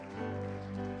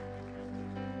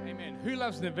Who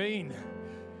loves Naveen?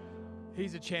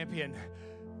 He's a champion.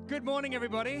 Good morning,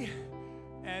 everybody,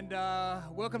 and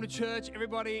welcome to church,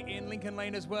 everybody in Lincoln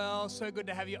Lane as well. So good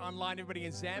to have you online, everybody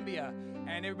in Zambia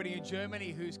and everybody in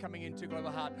Germany who's coming into Global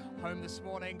Heart Home this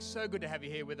morning. So good to have you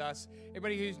here with us.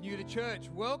 Everybody who's new to church,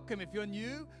 welcome. If you're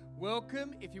new,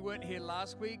 welcome. If you weren't here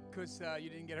last week because you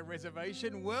didn't get a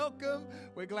reservation, welcome.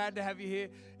 We're glad to have you here.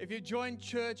 If you joined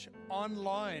church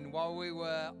online while we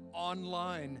were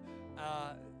online,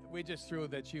 we're just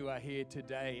thrilled that you are here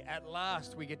today. At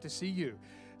last, we get to see you.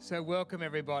 So welcome,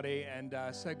 everybody, and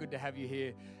so good to have you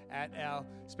here at our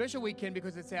special weekend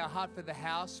because it's our Heart for the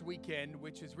House weekend,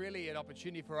 which is really an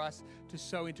opportunity for us to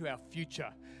sow into our future.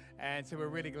 And so we're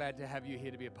really glad to have you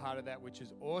here to be a part of that, which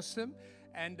is awesome.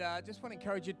 And just want to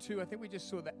encourage you too. I think we just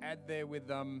saw the ad there with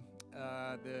the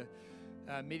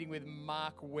meeting with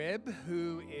Mark Webb,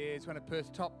 who is one of Perth's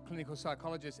top clinical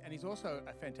psychologists, and he's also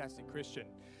a fantastic Christian.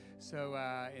 So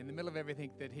in the middle of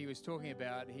everything that he was talking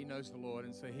about, he knows the Lord,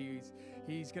 and so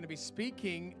he's going to be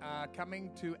speaking, coming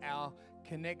to our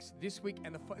Connects this week,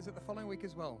 and is it the following week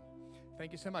as well?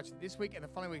 Thank you so much. This week and the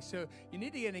following week. So you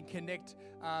need to get in Connect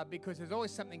because there's always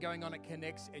something going on at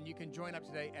Connects, and you can join up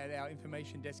today at our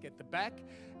information desk at the back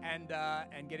and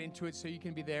get into it so you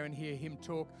can be there and hear him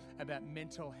talk about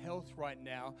mental health right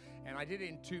now. And I did it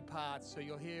in two parts, so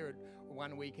you'll hear it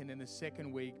 1 week and then the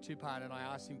second week, two-part, and I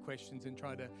asked him questions and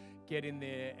tried to get in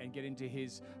there and get into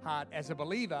his heart as a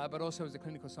believer, but also as a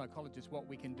clinical psychologist, what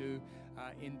we can do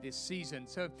in this season.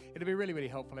 So it'll be really, really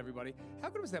helpful, everybody. How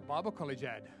good was that Bible College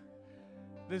ad?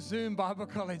 The Zoom Bible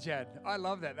College ad. I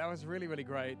love that. That was really, really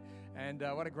great. And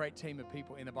what a great team of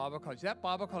people in the Bible College. That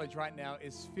Bible College right now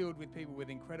is filled with people with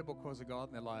incredible cause of God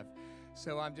in their life.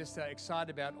 So I'm just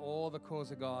excited about all the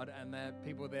cause of God and the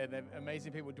people there. They're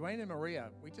amazing people. Dwayne and Maria,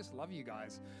 we just love you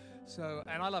guys. So,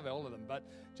 and I love all of them, but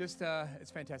just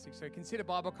it's fantastic. So consider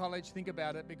Bible College. Think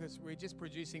about it because we're just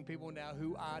producing people now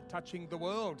who are touching the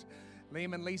world.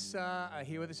 Liam and Lisa are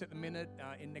here with us at the minute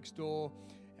in next door.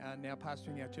 Now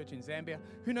pastoring our church in Zambia.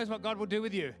 Who knows what God will do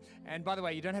with you? And by the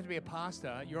way, you don't have to be a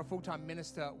pastor. You're a full-time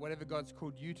minister, whatever God's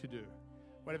called you to do.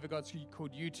 Whatever God's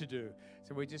called you to do.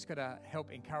 So we're just going to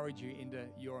help encourage you into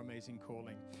your amazing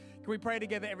calling. Can we pray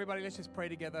together, everybody? Let's just pray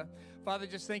together. Father,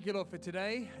 just thank you, Lord, for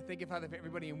today. Thank you, Father, for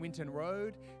everybody in Winton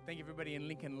Road. Thank you, everybody in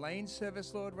Lincoln Lane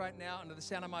service, Lord, right now. Under the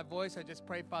sound of my voice, I just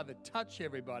pray, Father, touch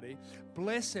everybody.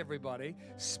 Bless everybody.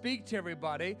 Speak to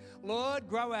everybody. Lord,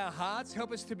 grow our hearts.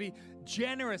 Help us to be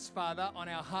generous, Father, on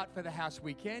our Heart for the House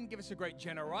weekend. Give us a great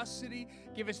generosity.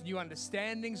 Give us new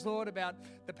understandings, Lord, about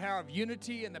the power of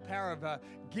unity and the power of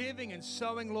giving and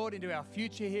sowing, Lord, into our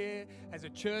future here as a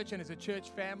church and as a church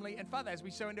family. And Father, as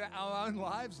we sow into our own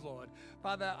lives, Lord,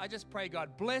 Father, I just pray,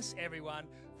 God, bless everyone.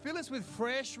 Fill us with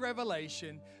fresh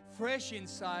revelation, fresh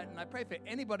insight. And I pray for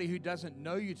anybody who doesn't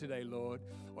know you today, Lord,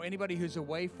 or anybody who's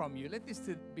away from you. Let this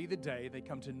be the day they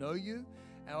come to know you.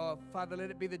 Our Father, let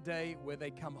it be the day where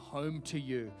they come home to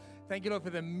you. Thank you, Lord, for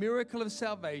the miracle of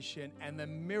salvation and the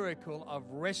miracle of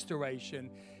restoration,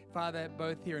 Father,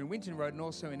 both here in Winton Road and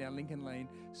also in our Lincoln Lane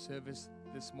service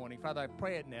this morning. Father, I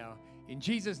pray it now in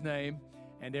Jesus' name,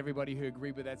 and everybody who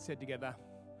agreed with that said together,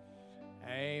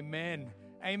 amen.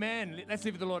 Amen. Let's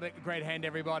give the Lord a great hand,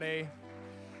 everybody.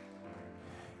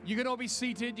 You can all be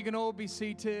seated. You can all be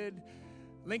seated.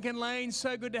 Lincoln Lane,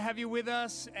 so good to have you with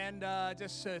us, and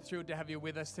just so thrilled to have you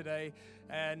with us today.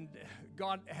 And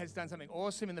God has done something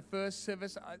awesome in the first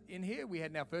service in here. We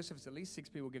had in our first service at least 6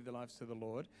 people give their lives to the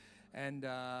Lord. And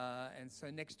so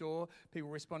next door, people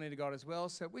responding to God as well.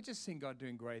 So we're just seeing God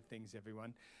doing great things,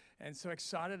 everyone. And so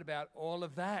excited about all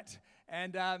of that.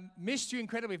 And missed you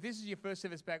incredibly. If this is your first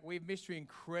service back, we've missed you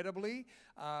incredibly.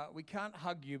 We can't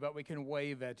hug you, but we can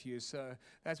wave at you. So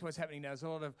that's what's happening now. There's a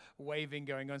lot of waving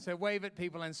going on. So wave at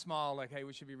people and smile. Okay,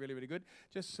 we should be really, really good.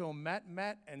 Just saw Matt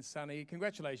and Sunny.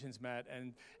 Congratulations, Matt,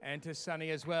 and to Sunny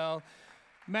as well.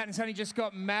 Matt and Sunny just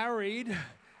got married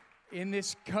in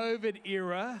this COVID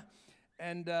era.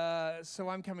 And so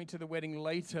I'm coming to the wedding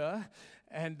later,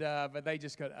 but they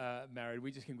just got married.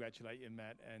 We just congratulate you,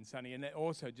 Matt and Sunny. And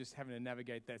also just having to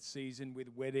navigate that season with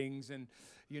weddings and,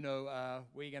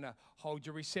 we're going to hold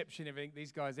your reception.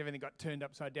 Everything got turned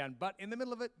upside down. But in the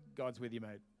middle of it, God's with you,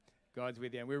 mate. God's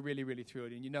with you. And we're really, really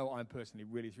thrilled. And I'm personally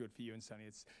really thrilled for you and Sunny.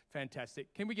 It's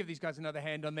fantastic. Can we give these guys another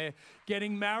hand on their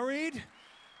getting married?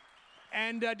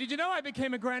 And did you know I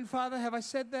became a grandfather? Have I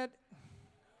said that?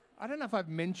 I don't know if I've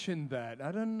mentioned that.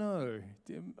 I don't know.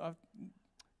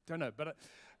 But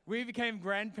we became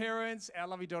grandparents. Our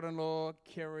lovely daughter-in-law,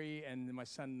 Kerry, and my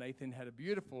son, Nathan, had a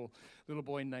beautiful little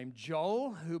boy named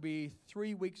Joel, who'll be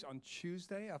 3 weeks on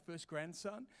Tuesday, our first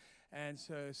grandson. And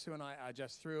so Sue and I are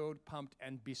just thrilled, pumped,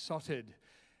 and besotted.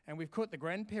 And we've caught the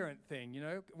grandparent thing, you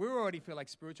know. We already feel like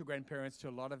spiritual grandparents to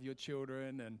a lot of your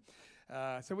children, and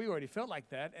so we already felt like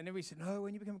that. And then we said, no,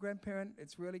 when you become a grandparent,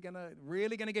 it's really gonna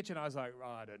get you. And I was like, oh,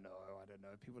 I don't know.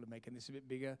 People are making this a bit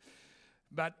bigger.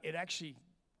 But it actually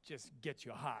just gets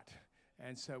your heart.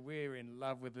 And so we're in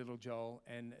love with little Joel.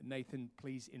 And Nathan,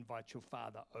 please invite your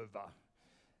father over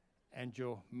and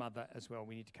your mother as well.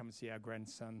 We need to come and see our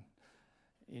grandson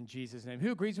in Jesus' name.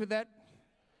 Who agrees with that?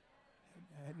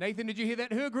 Nathan, did you hear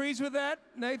that? Who agrees with that?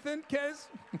 Nathan, Kaz?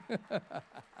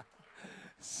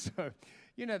 So,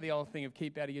 you know the old thing of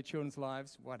keep out of your children's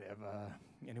lives? Whatever.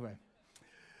 Anyway.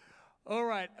 All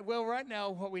right. Well, right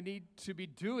now, what we need to be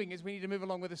doing is we need to move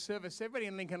along with the service. Everybody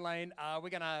in Lincoln Lane, we're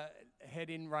going to head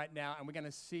in right now, and we're going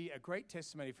to see a great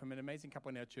testimony from an amazing couple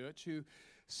in our church who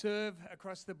serve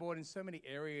across the board in so many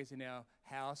areas in our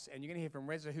house. And you're going to hear from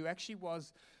Reza, who actually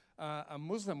was a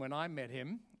Muslim when I met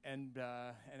him, and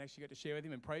actually got to share with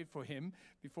him and prayed for him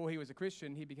before he was a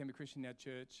Christian. He became a Christian in our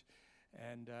church.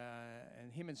 And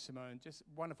him and Simone, just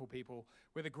wonderful people.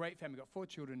 We're a great family. We've got 4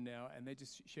 children now, and they're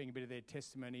just sharing a bit of their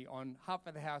testimony on Half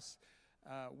of the House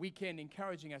weekend,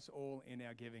 encouraging us all in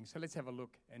our giving. So let's have a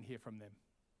look and hear from them.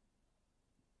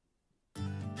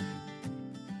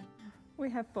 We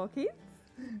have 4 kids.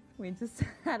 We just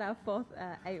had our 4th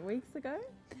 8 weeks ago,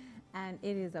 and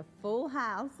it is a full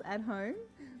house at home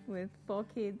with 4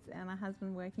 kids and a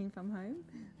husband working from home,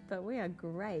 but we are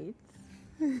great.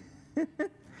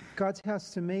 God's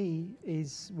house to me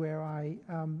is where I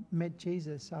met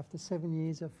Jesus after 7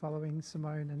 years of following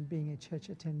Simone and being a church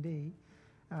attendee.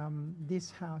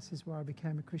 This house is where I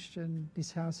became a Christian.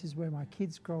 This house is where my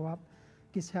kids grow up.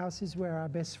 This house is where our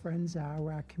best friends are,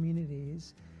 where our community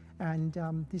is. And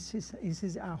this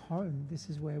is our home. This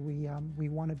is where we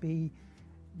want to be.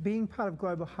 Being part of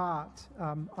Global Heart,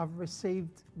 I've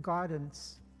received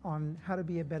guidance on how to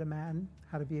be a better man,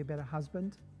 how to be a better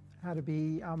husband, how to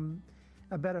be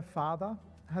a better father,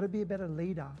 how to be a better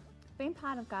leader. Being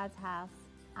part of God's house,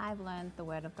 I've learned the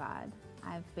Word of God.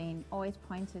 I've been always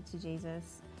pointed to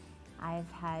Jesus. I've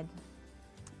had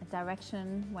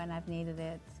direction when I've needed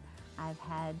it. I've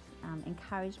had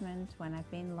encouragement when I've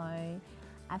been low.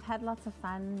 I've had lots of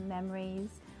fun memories.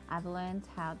 I've learned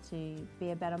how to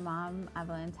be a better mom. I've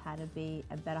learned how to be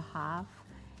a better half.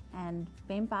 And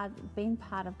being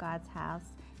part of God's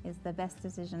house is the best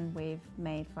decision we've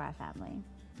made for our family.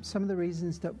 Some of the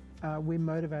reasons that we're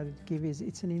motivated to give is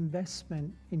it's an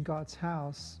investment in God's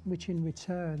house, which in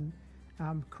return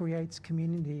creates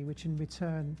community, which in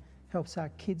return helps our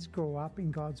kids grow up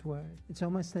in God's Word. It's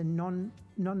almost a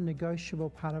non-negotiable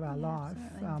part of our life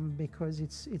because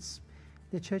it's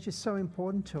the church is so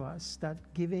important to us that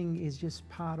giving is just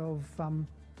part of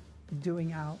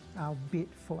doing our bit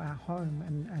for our home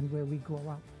and where we grow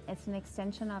up. It's an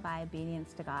extension of our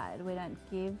obedience to God. We don't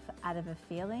give out of a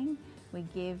feeling. We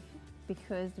give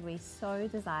because we so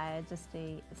desire just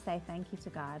to say thank you to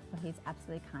God for His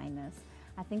absolute kindness.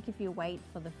 I think if you wait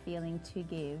for the feeling to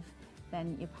give,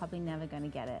 then you're probably never going to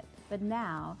get it. But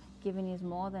now, giving is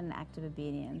more than an act of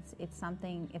obedience. It's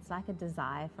like a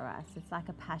desire for us. It's like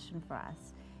a passion for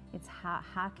us. It's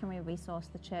how can we resource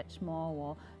the church more,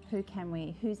 or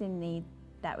who's in need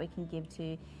that we can give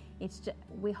to.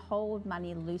 We hold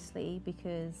money loosely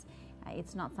because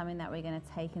it's not something that we're going to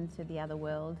take into the other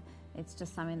world. It's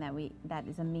just something that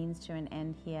is a means to an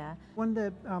end here. One of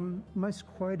the most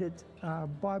quoted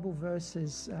Bible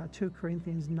verses, 2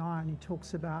 Corinthians 9, it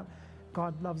talks about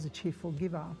God loves a cheerful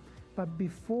giver. But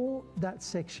before that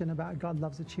section about God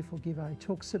loves a cheerful giver, it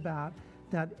talks about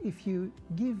that if you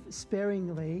give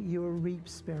sparingly, you will reap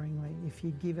sparingly. If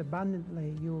you give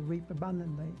abundantly, you will reap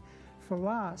abundantly. For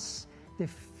us, the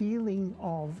feeling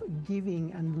of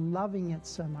giving and loving it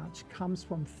so much comes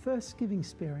from first giving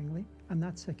sparingly, and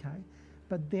that's okay.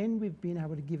 But then we've been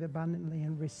able to give abundantly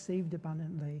and received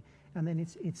abundantly, and then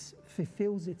it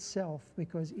fulfills itself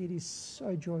because it is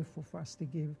so joyful for us to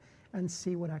give and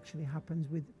see what actually happens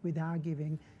with our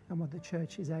giving and what the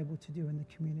church is able to do in the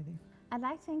community. I'd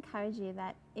like to encourage you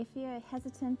that if you're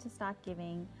hesitant to start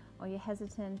giving or you're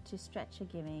hesitant to stretch your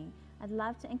giving, I'd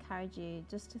love to encourage you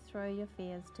just to throw your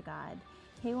fears to God.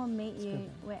 He will meet you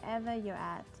wherever you're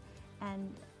at.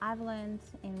 And I've learned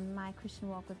in my Christian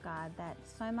walk with God that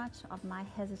so much of my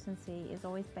hesitancy is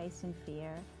always based in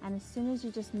fear. And as soon as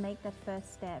you just make that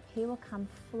first step, He will come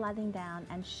flooding down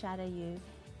and shatter you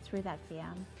through that fear.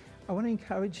 I want to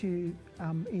encourage you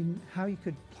in how you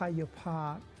could play your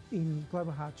part in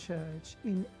Global Heart Church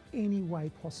in any way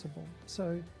possible.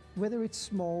 So whether it's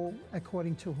small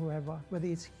according to whoever, whether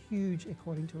it's huge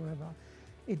according to whoever,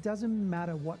 it doesn't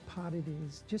matter what part it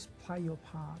is, just play your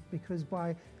part, because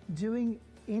by doing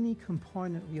any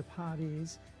component of your part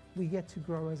is we get to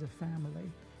grow as a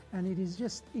family. And it is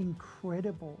just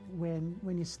incredible when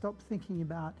you stop thinking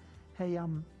about, hey,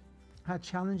 how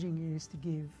challenging it is to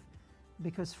give,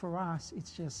 because for us,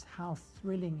 it's just how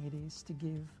thrilling it is to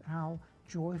give, how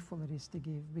joyful it is to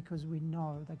give, because we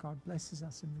know that God blesses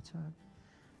us in return.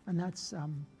 And that's,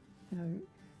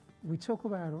 we talk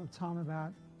about it all the time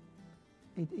about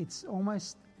it's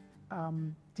almost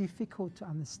difficult to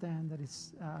understand that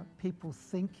it's people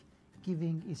think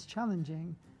giving is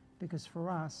challenging, because for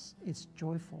us it's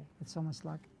joyful. It's almost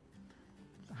like,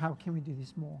 how can we do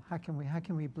this more? How can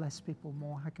we bless people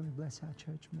more? How can we bless our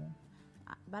church more?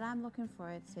 But I'm looking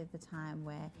forward to the time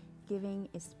where giving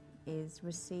is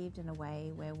received in a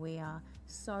way where we are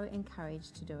so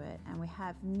encouraged to do it, and we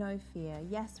have no fear.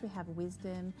 Yes, we have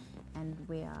wisdom, and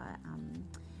we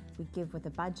give with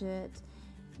a budget,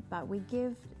 but we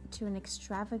give to an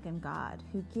extravagant God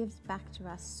who gives back to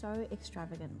us so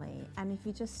extravagantly. And if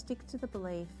you just stick to the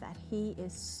belief that He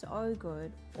is so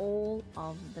good all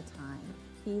of the time,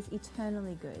 He is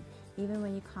eternally good. Even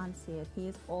when you can't see it, He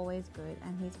is always good,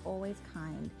 and He's always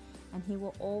kind, and He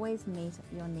will always meet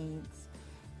your needs.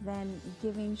 Then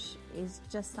giving is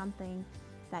just something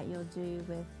that you'll do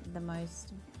with the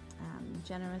most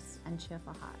generous and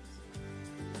cheerful heart.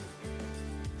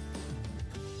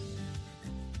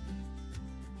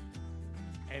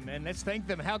 Amen. Let's thank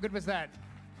them. How good was that?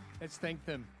 Let's thank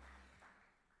them.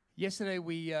 Yesterday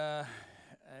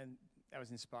and that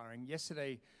was inspiring.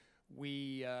 Yesterday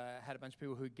we had a bunch of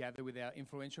people who gathered with our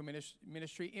influential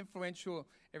ministry. Influential,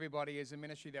 everybody, is a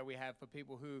ministry that we have for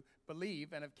people who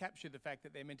believe and have captured the fact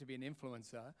that they're meant to be an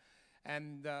influencer.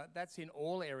 And that's in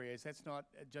all areas. That's not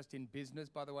just in business,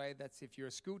 by the way. That's if you're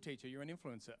a school teacher, you're an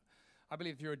influencer. I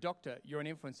believe if you're a doctor, you're an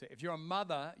influencer. If you're a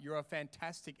mother, you're a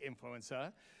fantastic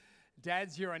influencer.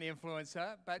 Dads, you're an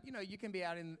influencer. But, you can be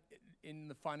out in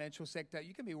the financial sector.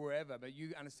 You can be wherever, but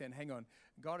you understand, hang on,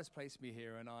 God has placed me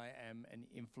here and I am an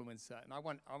influencer. And I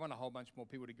want a whole bunch more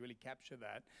people to really capture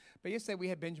that. But yesterday we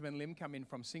had Benjamin Lim come in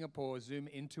from Singapore, Zoom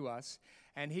into us,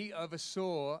 and he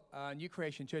oversaw New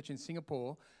Creation Church in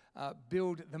Singapore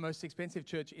build the most expensive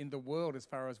church in the world as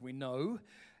far as we know.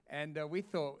 And we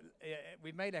thought,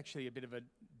 we made actually a bit of a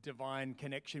divine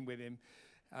connection with him.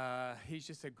 He's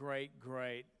just a great,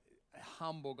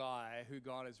 humble guy who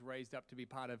God has raised up to be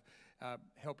part of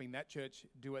helping that church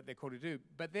do what they're called to do.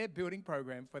 But their building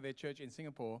program for their church in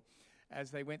Singapore,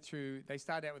 as they went through, they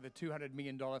started out with a $200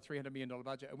 million, $300 million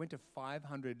budget. It went to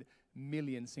 500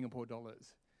 million Singapore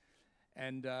dollars.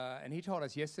 And he told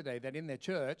us yesterday that in their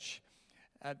church,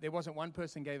 there wasn't one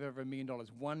person gave over $1 million.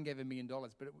 One gave $1 million.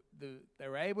 But they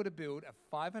were able to build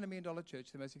a $500 million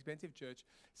church, the most expensive church,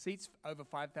 seats over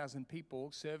 5,000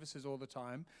 people, services all the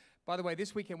time. By the way,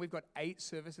 this weekend we've got 8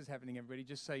 services happening, everybody,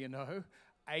 just so you know.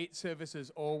 8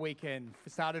 services all weekend.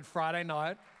 It started Friday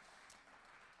night.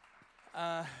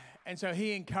 And so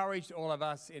he encouraged all of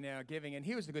us in our giving. And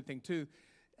here was the good thing too.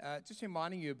 Just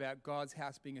reminding you about God's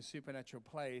house being a supernatural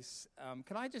place.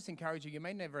 Can I just encourage you, you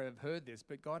may never have heard this,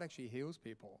 but God actually heals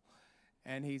people.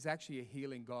 And He's actually a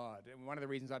healing God. And one of the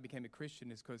reasons I became a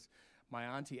Christian is because my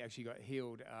auntie actually got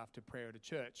healed after prayer at a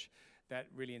church. That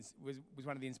really was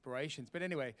one of the inspirations. But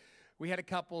anyway, we had a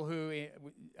couple who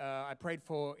I prayed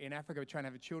for in Africa. We're trying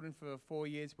to have children for 4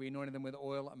 years. We anointed them with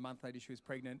oil. A month later, she was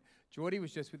pregnant. Geordie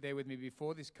was just there with me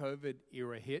before this COVID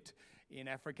era hit in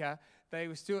Africa. They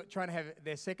were still trying to have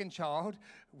their second child.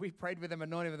 We prayed with them,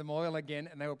 anointed with them oil again,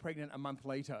 and they were pregnant a month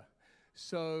later.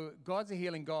 So God's a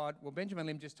healing God. Well, Benjamin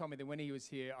Lim just told me that when he was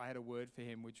here, I had a word for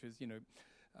him, which was,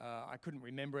 I couldn't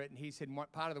remember it. And he said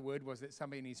part of the word was that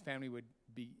somebody in his family would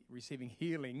be receiving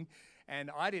healing.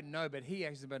 And I didn't know, but he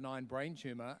has a benign brain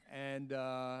tumor. And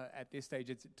at this stage,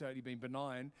 it's totally been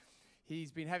benign.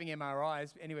 He's been having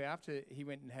MRIs. Anyway, after he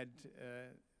went and had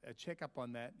a checkup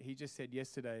on that, he just said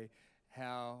yesterday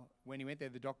how when he went there,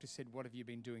 the doctor said, "What have you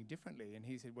been doing differently?" And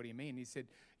he said, "What do you mean?" He said,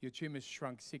 "Your tumor's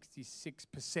shrunk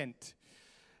 66%.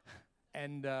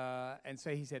 And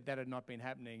so he said that had not been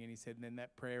happening. And he said, and then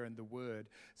that prayer and the word.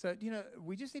 So,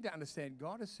 we just need to understand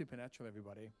God is supernatural,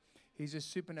 everybody. He's a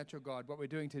supernatural God. What we're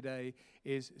doing today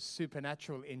is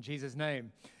supernatural in Jesus'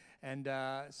 name. And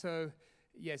so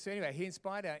anyway, he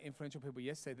inspired our influential people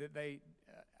yesterday that they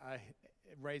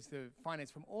raised the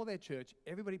finance from all their church,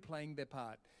 everybody playing their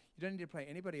part. You don't need to play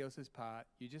anybody else's part.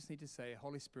 You just need to say,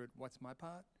 Holy Spirit, what's my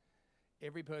part?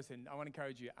 Every person, I want to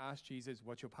encourage you, ask Jesus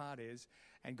what your part is,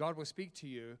 and God will speak to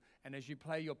you. And as you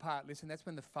play your part, listen, that's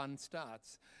when the fun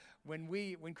starts.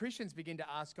 When Christians begin to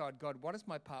ask God, what is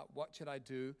my part? What should I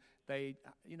do? They,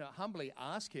 humbly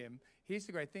ask Him. Here's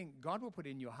the great thing. God will put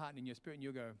it in your heart and in your spirit, and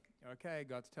you'll go, okay,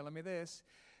 God's telling me this.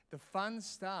 The fun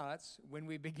starts when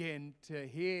we begin to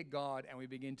hear God and we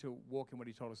begin to walk in what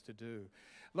he told us to do.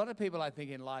 A lot of people, I think,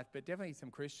 in life, but definitely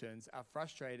some Christians, are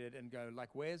frustrated and go, like,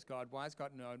 where's God? Why is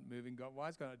God not moving? God, why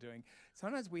is God not doing?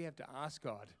 Sometimes we have to ask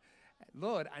God,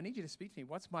 Lord, I need you to speak to me.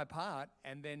 What's my part?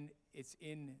 And then it's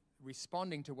in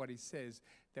responding to what he says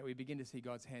that we begin to see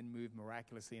God's hand move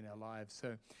miraculously in our lives.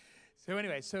 So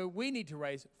anyway, so we need to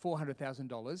raise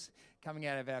 $400,000 coming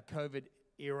out of our COVID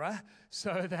era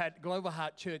so that Global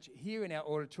Heart Church here in our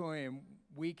auditorium,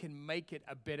 we can make it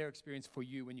a better experience for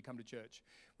you when you come to church.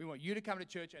 We want you to come to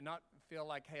church and not feel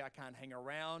like, hey, I can't hang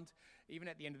around. Even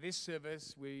at the end of this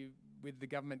service, with the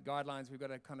government guidelines, we've got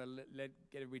to kind of get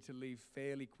everybody to leave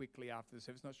fairly quickly after the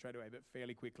service, not straight away, but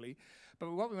fairly quickly.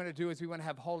 But what we want to do is we want to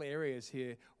have whole areas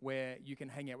here where you can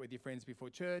hang out with your friends before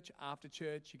church, after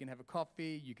church. You can have a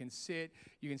coffee, you can sit,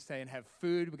 you can stay and have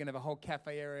food. We're going to have a whole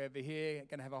cafe area over here. We're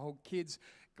going to have a whole kids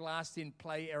glassed-in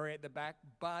play area at the back,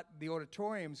 but the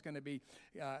auditorium is going to be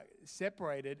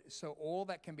separated so all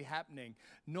that can be happening.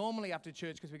 Normally after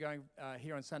church, because we're going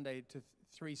here on Sunday to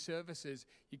 3 services,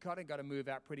 you kind of got to move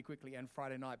out pretty quickly, and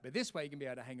Friday night. But this way you can be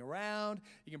able to hang around,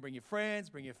 you can bring your friends,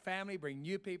 bring your family, bring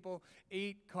new people,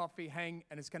 eat, coffee, hang,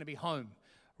 and it's going to be home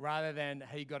rather than,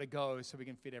 hey, you got to go so we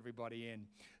can fit everybody in.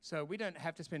 So we don't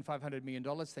have to spend $500 million,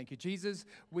 thank you, Jesus.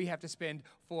 We have to spend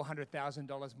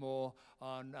 $400,000 more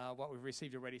on what we've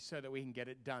received already so that we can get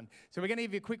it done. So we're going to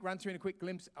give you a quick run through and a quick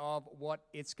glimpse of what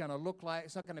it's going to look like.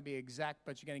 It's not going to be exact,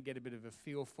 but you're going to get a bit of a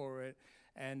feel for it.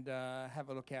 And have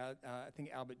a look out. I think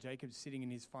Albert Jacobs sitting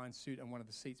in his fine suit on one of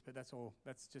the seats, but that's all.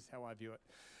 That's just how I view it.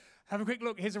 Have a quick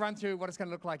look. Here's a run through what it's going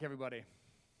to look like, everybody.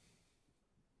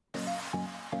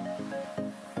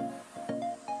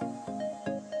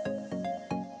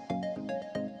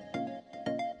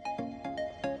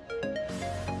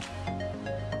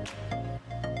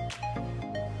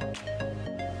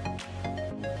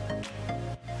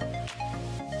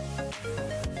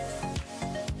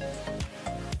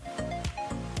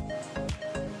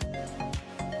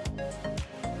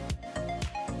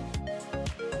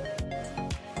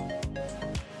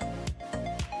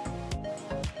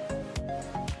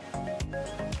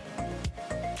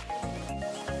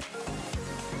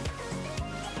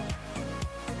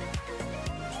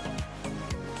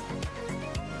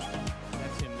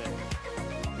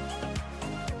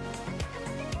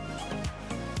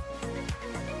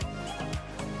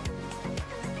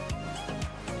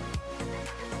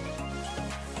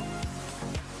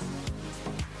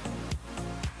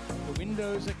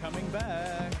 Windows are coming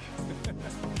back.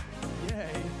 Yay.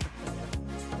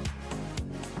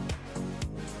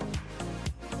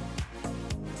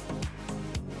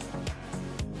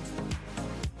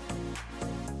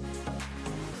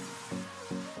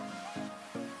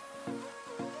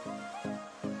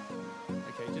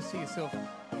 Okay, just see yourself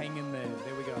hang in there.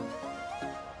 There we go.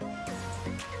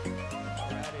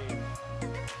 Alrighty.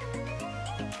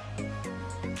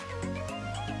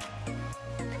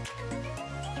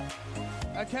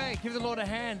 Okay, give the Lord a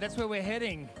hand. That's where we're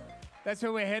heading. That's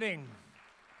where we're heading.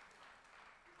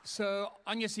 So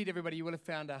on your seat, everybody, you will have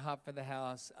found a Heart for the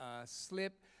House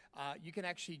slip. You can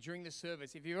actually, during the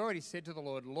service, if you've already said to the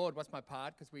Lord, Lord, what's my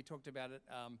part? Because we talked about it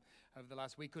over the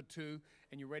last week or two,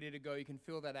 and you're ready to go, you can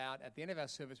fill that out. At the end of our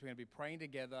service, we're going to be praying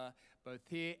together, both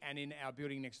here and in our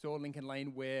building next door, Lincoln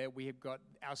Lane, where we have got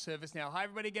our service now. Hi,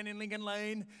 everybody, again in Lincoln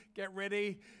Lane. Get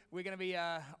ready. We're going to be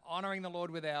honoring the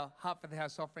Lord with our Heart for the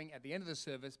House offering at the end of the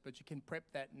service, but you can prep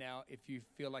that now if you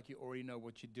feel like you already know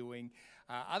what you're doing.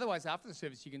 Otherwise, after the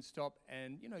service, you can stop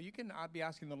and, you can be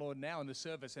asking the Lord now in the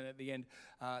service, and at the end,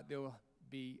 there will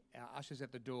be our ushers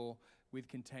at the door with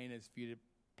containers for you to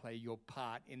play your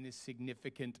part in this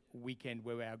significant weekend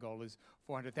where our goal is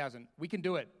 400,000. We can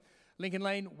do it. Lincoln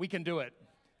Lane, we can do it.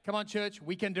 Come on, church,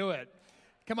 we can do it.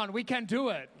 Come on, we can do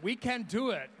it. We can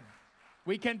do it.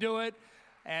 We can do it.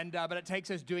 And but it takes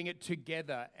us doing it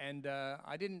together. And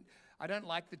I don't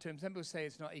like the term. Some people say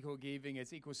it's not equal giving,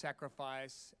 it's equal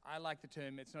sacrifice. I like the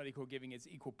term, it's not equal giving, it's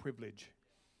equal privilege.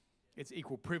 It's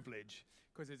equal privilege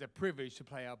because it's a privilege to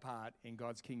play our part in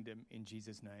God's kingdom in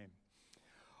Jesus' name.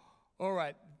 All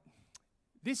right.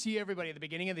 This year, everybody, at the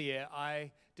beginning of the year,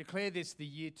 I declare this the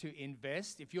year to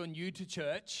invest. If you're new to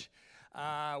church,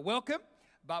 welcome.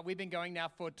 But we've been going now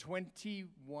for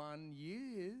 21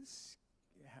 years.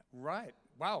 Right.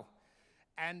 Wow.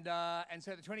 And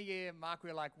so the 20-year mark,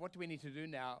 we're like, what do we need to do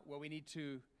now? Well, we need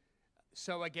to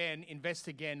sow again, invest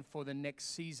again for the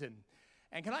next season.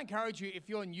 And can I encourage you, if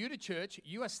you're new to church,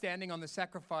 you are standing on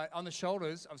the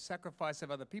shoulders of sacrifice of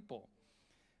other people.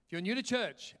 If you're new to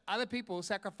church, other people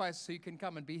sacrifice so you can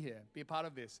come and be here, be a part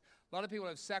of this. A lot of people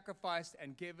have sacrificed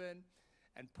and given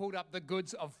and pulled up the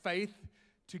goods of faith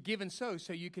to give and sow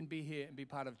so you can be here and be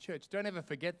part of church. Don't ever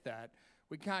forget that.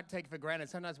 We can't take it for granted.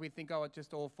 Sometimes we think, oh, it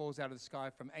just all falls out of the sky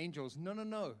from angels. No, no,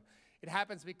 no. It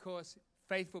happens because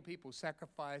faithful people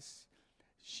sacrifice,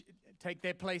 take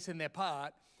their place in their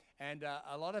part, and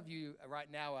a lot of you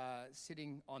right now are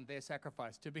sitting on their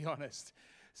sacrifice, to be honest.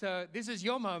 So this is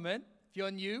your moment. If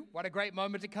you're new, what a great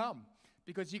moment to come,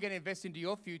 because you're going to invest into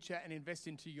your future and invest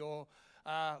into your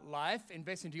life,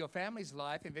 invest into your family's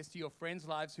life, invest into your friends'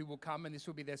 lives who will come, and this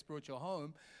will be their spiritual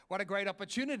home. What a great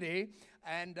opportunity.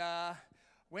 And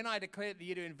when I declared the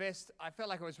year to invest, I felt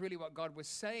like it was really what God was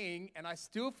saying, and I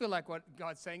still feel like what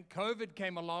God's saying. COVID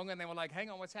came along, and they were like, hang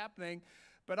on, what's happening?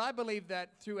 But I believe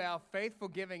that through our faithful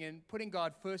giving and putting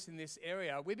God first in this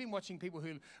area, we've been watching people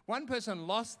who, one person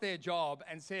lost their job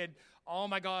and said, oh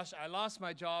my gosh, I lost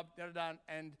my job,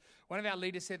 and one of our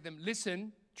leaders said to them,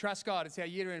 listen, trust God, it's our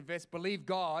year to invest, believe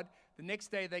God. The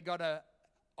next day they got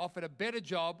offered a better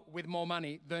job with more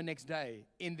money the next day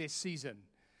in this season.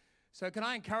 So can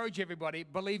I encourage everybody,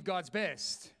 believe God's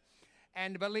best,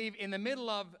 and believe in the middle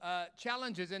of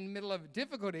challenges, in the middle of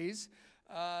difficulties,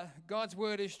 God's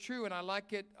word is true, and I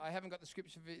like it. I haven't got the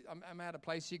scripture. I'm out of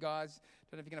place, you guys.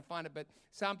 Don't know if you're going to find it, but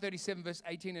Psalm 37, verse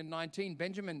 18 and 19,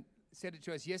 Benjamin said it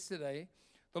to us yesterday.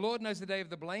 The Lord knows the day of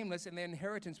the blameless, and their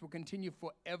inheritance will continue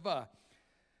forever.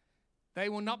 They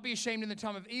will not be ashamed in the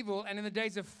time of evil, and in the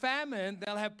days of famine,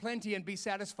 they'll have plenty and be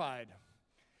satisfied.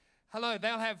 Hello,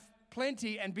 they'll have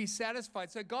plenty and be satisfied.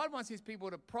 So God wants his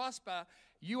people to prosper.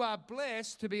 You are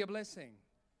blessed to be a blessing.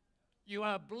 You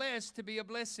are blessed to be a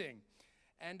blessing.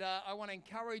 And I want to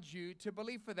encourage you to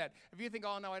believe for that. If you think,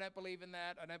 oh, no, I don't believe in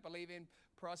that. I don't believe in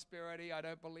prosperity. I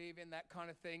don't believe in that kind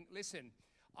of thing. Listen,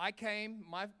 I came,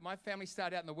 my family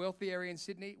started out in the wealthy area in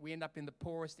Sydney. We end up in the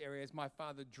poorest areas. My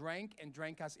father drank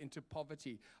us into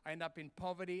poverty. I end up in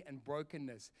poverty and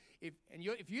brokenness.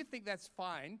 If you think that's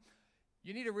fine,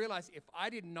 you need to realize if I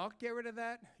did not get rid of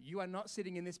that, you are not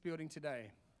sitting in this building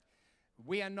today.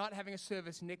 We are not having a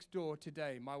service next door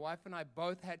today. My wife and I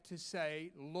both had to say,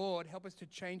 Lord, help us to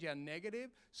change our negative,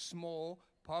 small,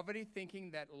 poverty thinking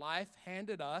that life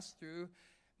handed us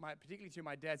particularly through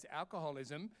my dad's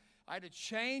alcoholism. I had to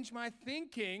change my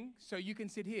thinking so you can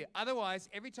sit here. Otherwise,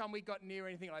 every time we got near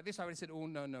anything like this, I would have said, oh,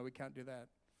 no, we can't do that.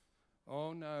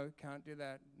 Oh, no, can't do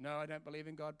that. No, I don't believe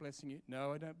in God blessing you.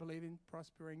 No, I don't believe in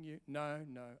prospering you. No.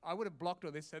 I would have blocked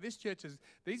all this. So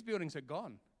these buildings are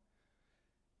gone.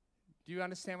 Do you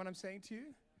understand what I'm saying to you?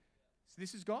 So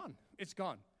this is gone. It's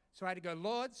gone. So I had to go,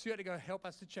 Lord, so you had to go help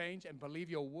us to change and believe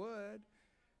your word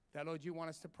that, Lord, you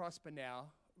want us to prosper now,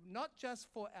 not just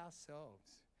for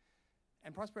ourselves.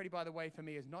 And prosperity, by the way, for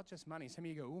me is not just money. Some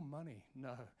of you go, oh, money.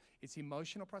 No. It's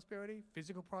emotional prosperity,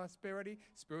 physical prosperity,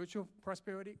 spiritual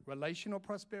prosperity, relational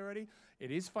prosperity. It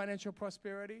is financial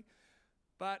prosperity.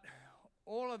 But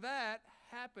all of that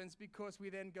happens because we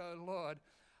then go, Lord,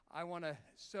 I want to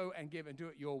sow and give and do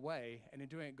it your way. And in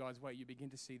doing it God's way, you begin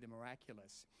to see the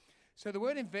miraculous. So the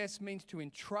word invest means to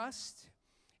entrust.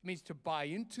 It means to buy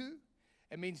into.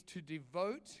 It means to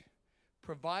devote,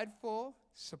 provide for,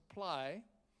 supply.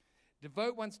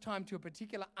 Devote one's time to a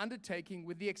particular undertaking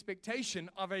with the expectation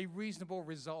of a reasonable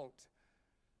result.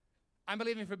 I'm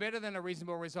believing for better than a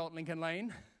reasonable result, Lincoln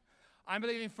Lane. I'm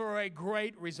believing for a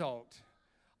great result.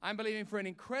 I'm believing for an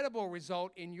incredible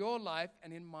result in your life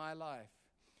and in my life.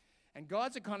 And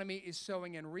God's economy is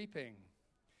sowing and reaping.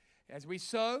 As we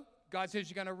sow, God says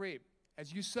you're going to reap.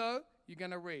 As you sow, you're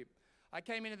going to reap. I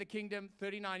came into the kingdom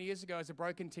 39 years ago as a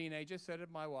broken teenager, so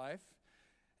did my wife.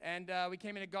 And we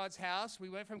came into God's house. We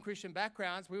went from Christian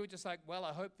backgrounds. We were just like, well,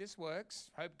 I hope this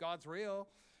works. Hope God's real.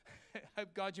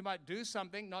 Hope, God, you might do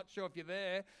something. Not sure if you're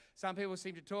there. Some people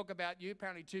seem to talk about you.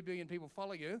 Apparently 2 billion people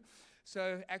follow you.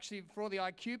 So actually, for all the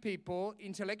IQ people,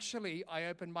 intellectually, I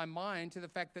opened my mind to the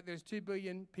fact that there's 2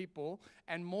 billion people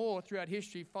and more throughout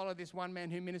history follow this one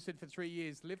man who ministered for 3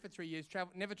 years, lived for 3 years,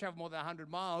 never traveled more than 100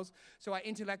 miles. So I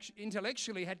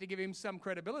intellectually had to give him some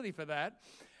credibility for that.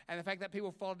 And the fact that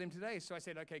people followed him today. So I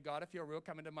said, okay, God, if you're real,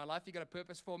 come into my life. You got a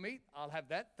purpose for me. I'll have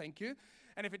that. Thank you.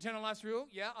 And if eternal life's real,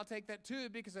 yeah, I'll take that too,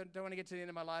 because I don't want to get to the end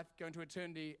of my life, go into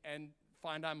eternity and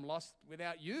find I'm lost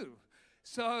without you.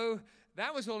 So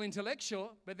that was all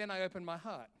intellectual, but then I opened my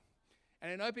heart.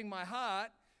 And in opening my heart,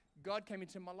 God came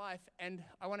into my life. And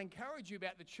I want to encourage you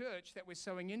about the church that we're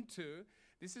sowing into.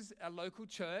 This is a local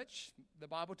church. The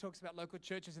Bible talks about local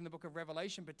churches in the book of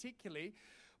Revelation particularly.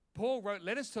 Paul wrote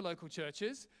letters to local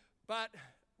churches, but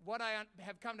what I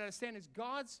have come to understand is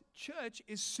God's church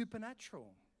is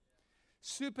supernatural.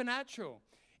 Supernatural.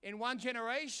 In one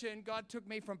generation, God took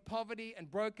me from poverty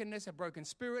and brokenness, a broken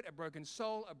spirit, a broken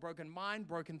soul, a broken mind,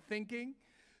 broken thinking,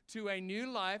 to a new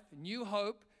life, new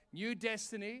hope, new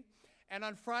destiny. And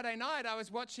on Friday night, I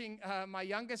was watching my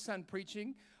youngest son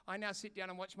preaching. I now sit down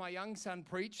and watch my young son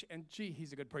preach, and gee,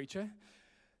 he's a good preacher.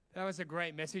 That was a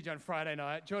great message on Friday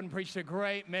night. Jordan preached a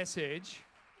great message.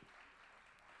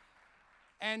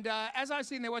 And as I was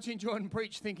sitting there watching Jordan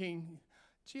preach, thinking,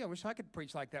 gee, I wish I could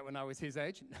preach like that when I was his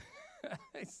age.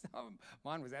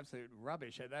 Mine was absolute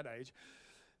rubbish at that age.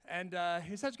 And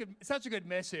it's such a good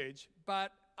message.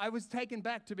 But I was taken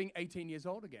back to being 18 years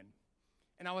old again.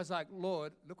 And I was like,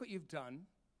 Lord, look what you've done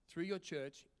through your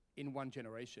church in one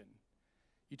generation.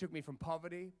 You took me from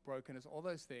poverty, brokenness, all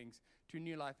those things, to a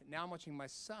new life. Now I'm watching my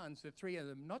sons, the three of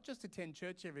them, not just attend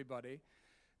church, everybody.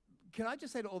 Can I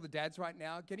just say to all the dads right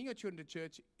now, getting your children to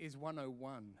church is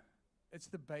 101. It's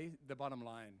the bottom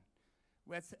line.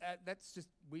 That's just,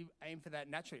 we aim for that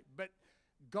naturally. But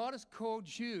God has called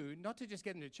you not to just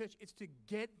get them to church, it's to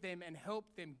get them and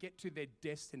help them get to their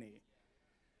destiny.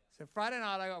 So Friday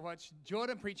night I watched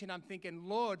Jordan preaching. I'm thinking,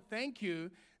 Lord, thank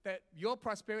you that your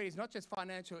prosperity is not just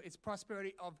financial, it's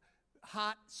prosperity of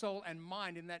heart, soul, and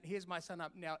mind, in that here's my son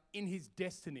up now in his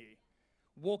destiny,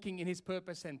 walking in his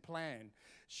purpose and plan.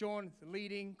 Sean's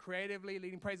leading creatively,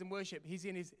 leading praise and worship. He's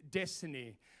in his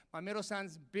destiny. My middle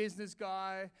son's business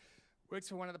guy, works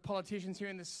for one of the politicians here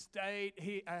in the state.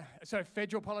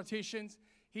 Federal politicians.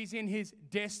 He's in his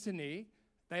destiny.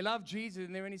 They love Jesus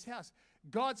and they're in his house.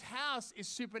 God's house is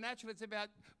supernatural. It's about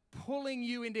pulling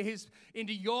you into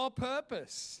your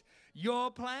purpose, your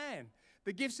plan.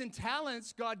 The gifts and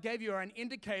talents God gave you are an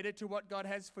indicator to what God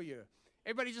has for you.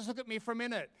 Everybody just look at me for a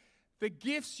minute. The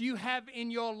gifts you have in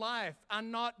your life are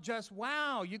not just,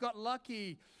 wow, you got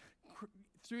lucky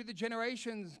through the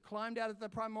generations, climbed out of the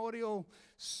primordial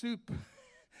soup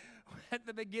at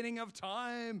the beginning of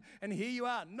time, and here you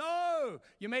are. No,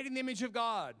 you're made in the image of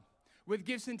God with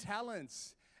gifts and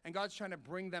talents, and God's trying to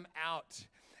bring them out.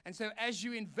 And so as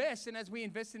you invest, and as we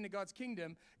invest into God's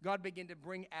kingdom, God begin to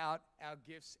bring out our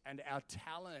gifts and our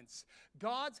talents.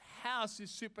 God's house is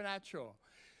supernatural.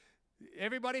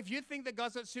 Everybody, if you think that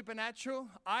God's not supernatural,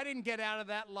 I didn't get out of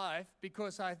that life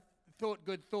because I thought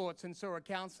good thoughts and saw a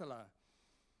counselor.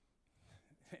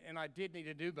 And I did need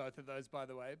to do both of those, by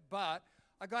the way. But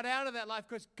I got out of that life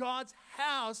because God's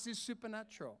house is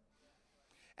supernatural.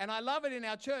 And I love it in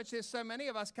our church. There's so many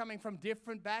of us coming from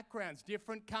different backgrounds,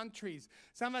 different countries.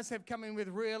 Some of us have come in with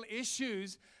real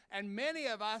issues, and many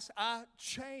of us are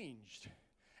changed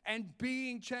and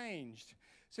being changed.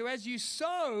 So as you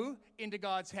sow into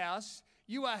God's house,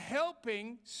 you are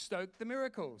helping stoke the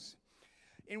miracles.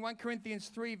 In 1 Corinthians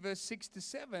 3, verse 6 to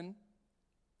 7,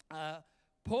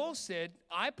 Paul said,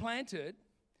 I planted,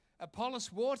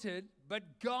 Apollos watered, but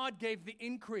God gave the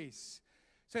increase.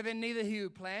 So then neither he who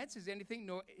plants is anything,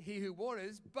 nor he who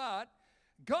waters, but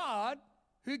God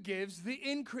who gives the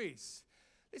increase.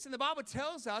 Listen, the Bible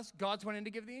tells us God's wanting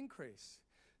to give the increase.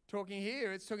 Talking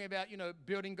here, it's talking about,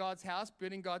 building God's house,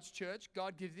 building God's church.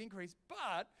 God gives the increase.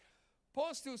 But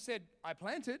Paul still said, I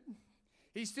planted.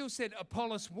 He still said,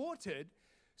 Apollos watered.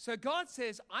 So God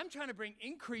says, I'm trying to bring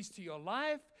increase to your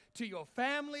life, to your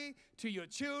family, to your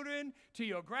children, to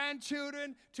your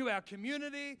grandchildren, to our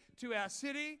community, to our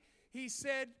city. He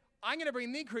said, I'm going to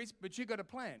bring the increase, but you got to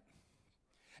plant.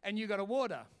 And you got to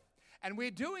water. And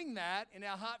we're doing that in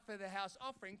our Heart for the House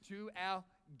offering through our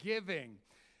giving.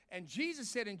 And Jesus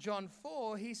said in John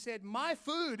 4, he said, my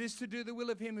food is to do the will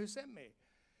of him who sent me.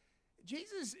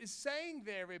 Jesus is saying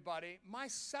there, everybody, my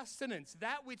sustenance,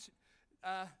 that which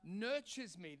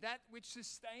nurtures me, that which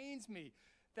sustains me,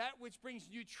 that which brings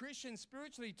nutrition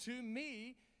spiritually to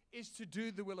me is to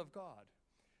do the will of God.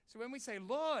 So when we say,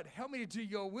 Lord, help me to do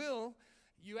your will,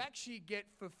 you actually get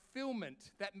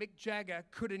fulfillment that Mick Jagger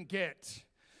couldn't get.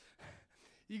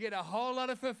 You get a whole lot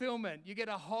of fulfillment. You get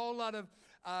a whole lot of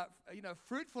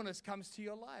fruitfulness comes to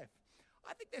your life.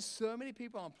 I think there's so many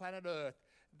people on planet Earth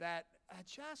that are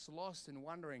just lost and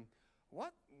wondering,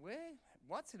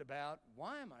 what's it about?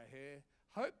 Why am I here?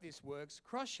 Hope this works.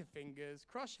 Cross your fingers.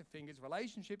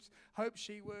 Relationships. Hope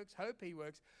she works. Hope he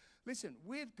works. Listen,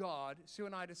 with God, Sue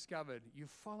and I discovered you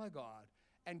follow God,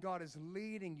 and God is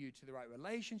leading you to the right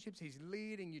relationships. He's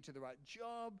leading you to the right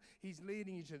job. He's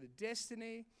leading you to the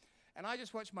destiny. And I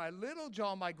just watched my little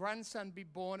Joel, my grandson, be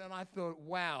born, and I thought,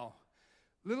 wow,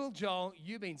 little Joel,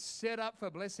 you've been set up for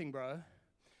blessing, bro.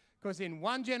 Because in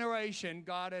one generation,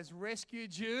 God has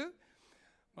rescued you.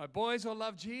 My boys all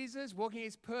love Jesus, walking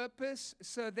his purpose.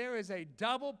 So there is a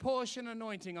double portion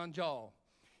anointing on Joel.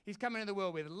 He's coming into the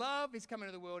world with love. He's coming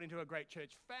into the world into a great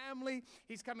church family.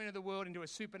 He's coming into the world into a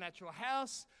supernatural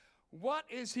house. What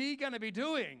is he going to be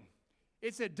doing?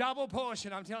 It's a double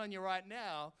portion, I'm telling you right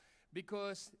now,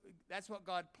 because that's what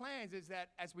God plans, is that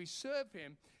as we serve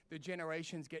him, the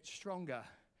generations get stronger.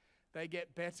 They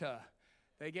get better.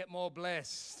 they get more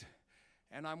blessed.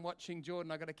 And I'm watching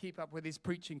Jordan. I've got to keep up with his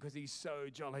preaching because he's so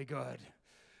jolly good.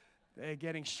 They're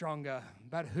getting stronger.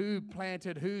 But who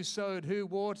planted, who sowed, who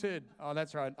watered? Oh,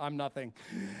 that's right. I'm nothing.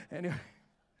 Anyway.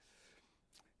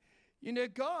 You know,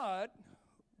 God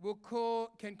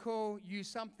can call you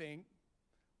something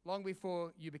long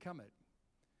before you become it.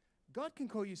 God can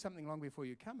call you something long before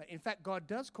you become it. In fact, God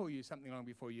does call you something long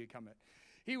before you become it.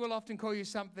 He will often call you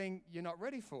something you're not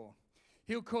ready for.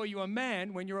 He'll call you a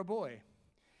man when you're a boy.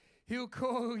 He'll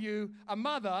call you a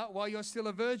mother while you're still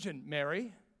a virgin,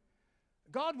 Mary.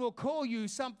 God will call you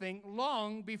something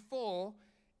long before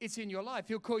it's in your life.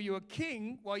 He'll call you a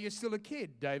king while you're still a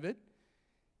kid, David.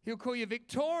 He'll call you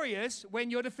victorious when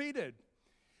you're defeated.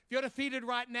 If you're defeated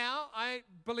right now, I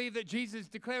believe that Jesus is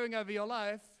declaring over your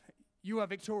life, you are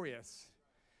victorious.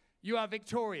 You are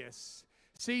victorious.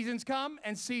 Seasons come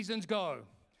and seasons go.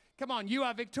 Come on, you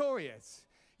are victorious.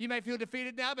 You may feel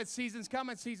defeated now, but seasons come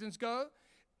and seasons go.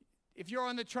 If you're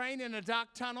on the train in a dark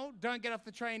tunnel, don't get off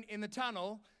the train in the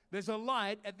tunnel. There's a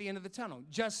light at the end of the tunnel.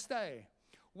 Just stay.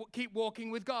 Keep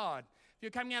walking with God. If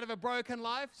you're coming out of a broken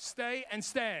life, stay and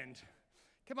stand.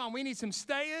 Come on, we need some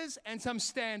stayers and some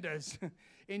standers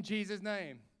in Jesus'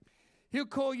 name. He'll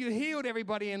call you healed,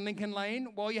 everybody in Lincoln Lane,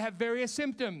 while you have various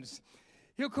symptoms.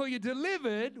 He'll call you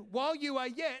delivered while you are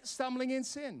yet stumbling in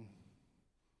sin.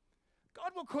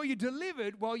 God will call you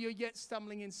delivered while you're yet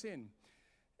stumbling in sin.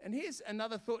 And here's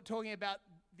another thought talking about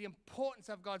the importance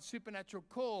of God's supernatural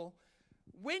call.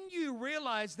 When you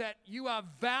realize that you are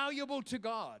valuable to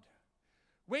God,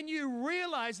 when you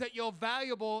realize that you're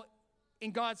valuable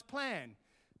in God's plan,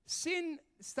 sin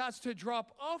starts to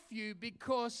drop off you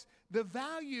because the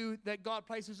value that God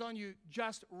places on you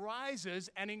just rises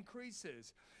and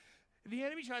increases. The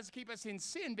enemy tries to keep us in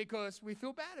sin because we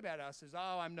feel bad about us. Says,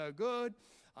 oh, I'm no good,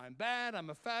 I'm bad, I'm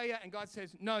a failure. And God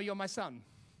says, no, you're my son.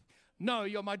 No,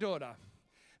 you're my daughter.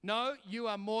 No, you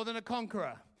are more than a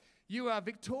conqueror. You are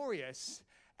victorious.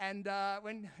 And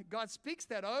when God speaks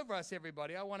that over us,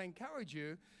 everybody, I want to encourage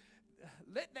you,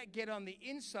 let that get on the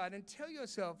inside and tell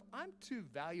yourself, I'm too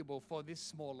valuable for this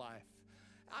small life.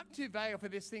 I'm too valuable for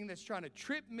this thing that's trying to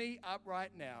trip me up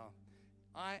right now.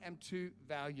 I am too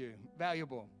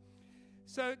valuable.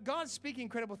 So God's speaking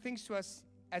incredible things to us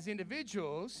as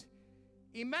individuals.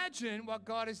 Imagine what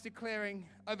God is declaring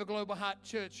over Global Heart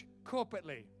Church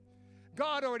corporately.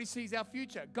 God already sees our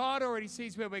future. God already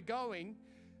sees where we're going.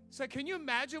 So can you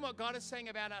imagine what God is saying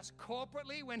about us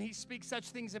corporately when he speaks such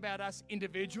things about us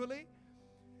individually?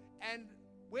 And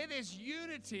where there's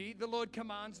unity, the Lord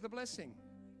commands the blessing.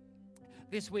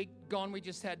 This week gone, we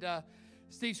just had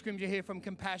Steve Scrimger here from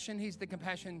Compassion. He's the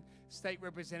Compassion State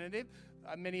Representative.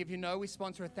 Many of you know we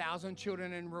sponsor 1,000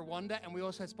 children in Rwanda, and we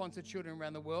also sponsor children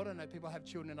around the world. I know people have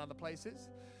children in other places.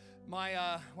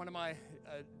 One of my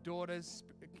daughters,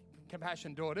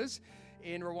 Compassion daughters,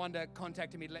 in Rwanda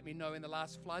contacted me to let me know in the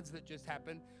last floods that just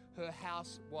happened, her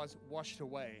house was washed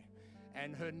away,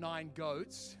 and her 9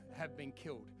 goats have been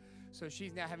killed. So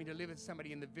she's now having to live with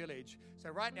somebody in the village. So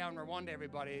right now in Rwanda,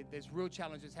 everybody, there's real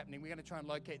challenges happening. We're going to try and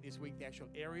locate this week the actual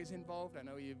areas involved. I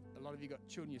know a lot of you got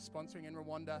children you're sponsoring in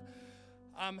Rwanda.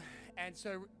 And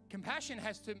so Compassion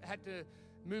had to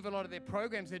move a lot of their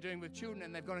programs they're doing with children,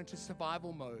 and they've gone into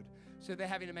survival mode. So they're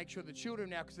having to make sure the children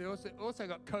now, because they also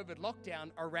got COVID lockdown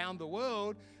around the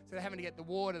world, so they're having to get the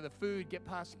water, the food, get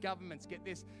past governments, get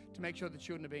this, to make sure the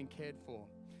children are being cared for.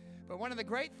 But one of the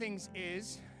great things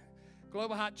is,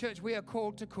 Global Heart Church, we are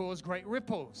called to cause great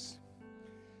ripples.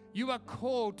 You are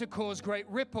called to cause great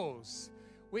ripples.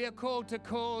 We are called to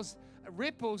cause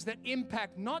ripples that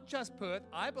impact not just Perth,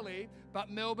 I believe, but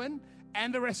Melbourne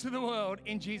and the rest of the world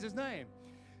in Jesus' name.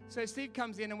 So Steve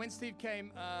comes in, and when Steve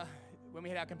came, when we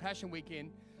had our Compassion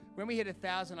Weekend, when we hit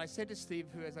 1,000, I said to Steve,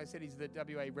 who, as I said, he's the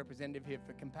WA representative here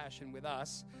for Compassion with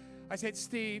us, I said,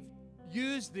 Steve,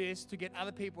 use this to get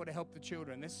other people to help the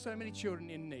children. There's so many children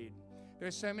in need. There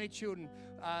are so many children.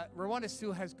 Rwanda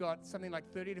still has got something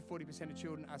like 30 to 40% of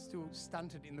children are still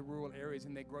stunted in the rural areas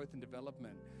in their growth and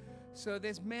development. So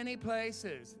there's many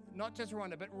places, not just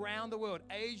Rwanda, but around the world,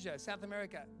 Asia, South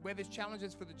America, where there's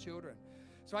challenges for the children.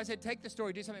 So I said, take the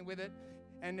story, do something with it.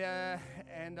 And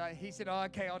he said, oh,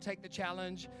 okay, I'll take the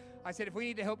challenge. I said, if we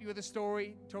need to help you with the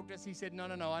story, talk to us. He said, no,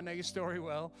 I know your story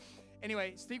well.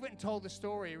 Anyway, Steve went and told the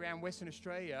story around Western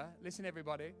Australia. Listen,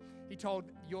 everybody. He told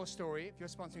your story. If you're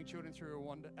sponsoring children through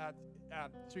Rwanda,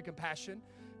 through Compassion,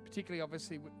 particularly,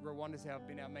 obviously, Rwanda's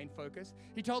been our main focus.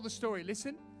 He told the story.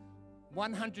 Listen,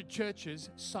 100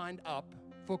 churches signed up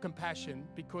for Compassion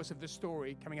because of the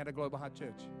story coming out of Global Heart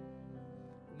Church.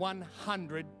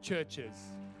 100 churches.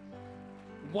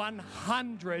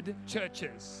 100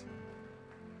 churches.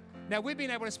 Now, we've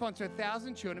been able to sponsor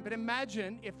 1,000 children, but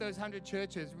imagine if those 100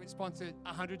 churches sponsored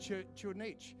 100 children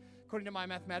each. According to my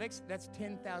mathematics, that's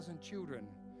 10,000 children.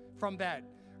 From that,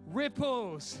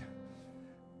 ripples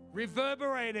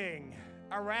reverberating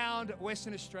around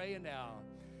Western Australia now.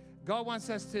 God wants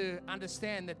us to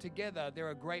understand that together there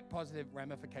are great positive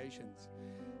ramifications.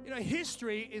 You know,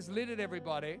 history is littered,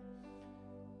 everybody,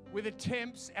 with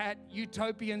attempts at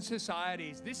utopian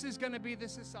societies. This is going to be the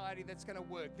society that's going to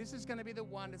work. This is going to be the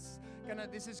one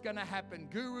this is going to happen.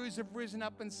 Gurus have risen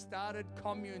up and started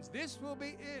communes. This will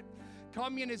be it.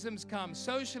 Communism's come,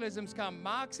 socialism's come,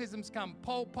 Marxism's come,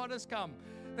 Pol Pot has come.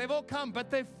 They've all come, but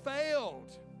they've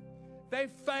failed.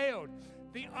 They've failed.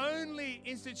 The only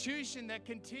institution that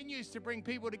continues to bring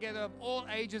people together of all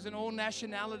ages and all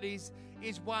nationalities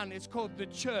is one. It's called the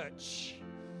church.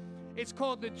 It's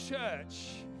called the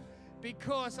church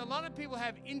because a lot of people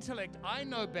have intellect. I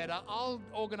know better. I'll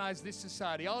organize this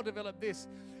society. I'll develop this.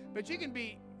 But you can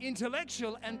be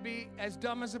intellectual and be as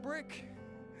dumb as a brick.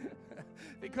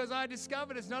 Because I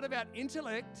discovered it's not about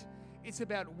intellect, it's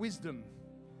about wisdom.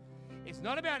 It's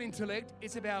not about intellect,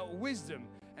 it's about wisdom.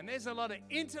 And there's a lot of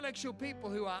intellectual people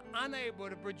who are unable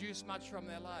to produce much from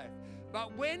their life.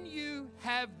 But when you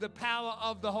have the power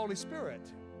of the Holy Spirit,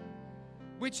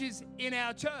 which is in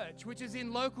our church, which is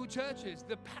in local churches,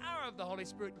 the power of the Holy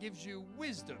Spirit gives you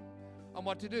wisdom on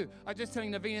what to do. I was just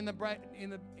telling Naveen in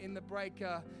the break,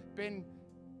 Ben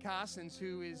Carsons,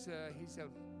 who is he's a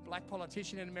black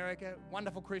politician in America,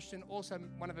 wonderful Christian, also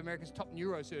one of America's top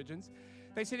neurosurgeons.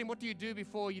 They said to him, what do you do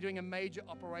before you're doing a major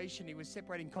operation? He was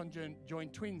separating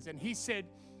conjoined twins. And he said,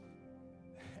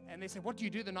 and they said, what do you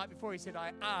do the night before? He said,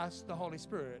 I asked the Holy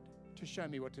Spirit to show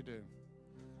me what to do.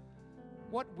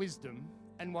 What wisdom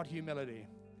and what humility.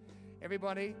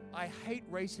 Everybody, I hate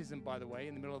racism, by the way,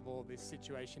 in the middle of all this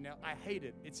situation. Now, I hate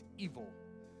it. It's evil.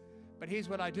 But here's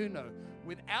what I do know.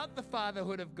 Without the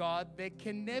fatherhood of God, there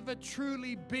can never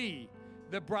truly be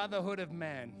the brotherhood of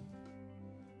man.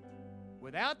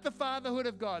 Without the fatherhood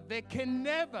of God, there can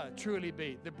never truly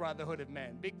be the brotherhood of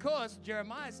man. Because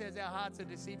Jeremiah says our hearts are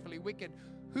deceitfully wicked.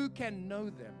 Who can know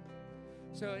them?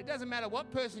 So it doesn't matter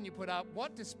what person you put up,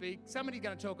 what to speak. Somebody's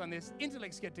going to talk on this.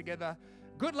 Intellects get together.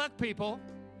 Good luck, people.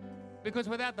 Because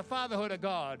without the fatherhood of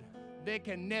God, there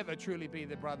can never truly be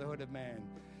the brotherhood of man.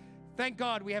 Thank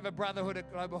God we have a brotherhood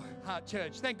at Global Heart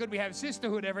Church. Thank God we have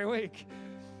sisterhood every week.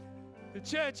 The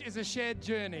church is a shared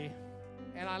journey.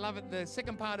 And I love it. The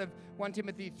second part of 1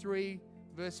 Timothy 3,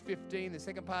 verse 15, the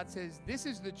second part says, this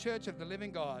is the church of the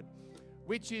living God,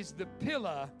 which is the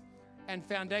pillar and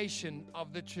foundation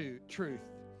of the truth.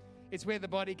 It's where the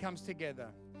body comes together.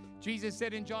 Jesus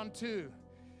said in John 2,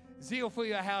 zeal for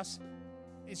your house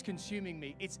is consuming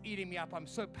me. It's eating me up. I'm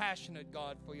so passionate,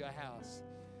 God, for your house.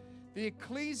 The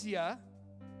ecclesia,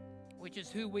 which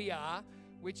is who we are,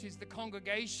 which is the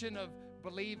congregation of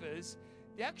believers,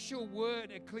 the actual word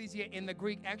ecclesia in the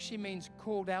Greek actually means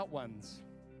called out ones.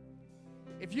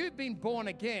 If you've been born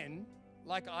again,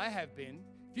 like I have been,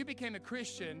 if you became a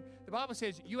Christian, the Bible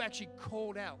says you actually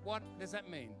called out. What does that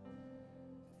mean?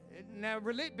 Now,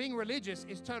 being religious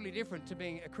is totally different to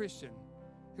being a Christian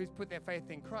who's put their faith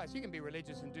in Christ. You can be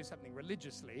religious and do something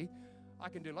religiously. I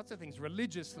can do lots of things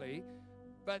religiously,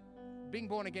 but being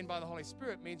born again by the Holy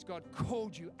Spirit means God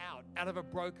called you out of a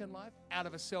broken life, out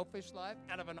of a selfish life,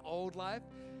 out of an old life,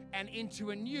 and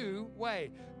into a new way.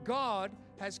 God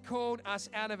has called us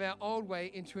out of our old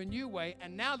way into a new way,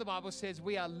 and now the Bible says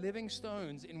we are living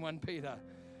stones in 1 Peter.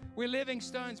 We're living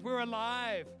stones. We're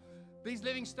alive. These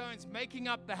living stones making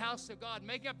up the house of God,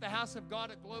 making up the house of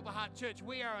God at Global Heart Church.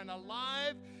 We are an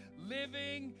alive,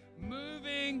 living,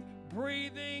 moving,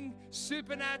 breathing,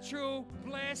 supernatural,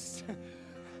 blessed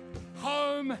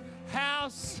home,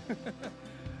 house,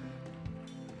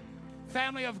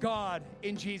 family of God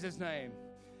in Jesus' name.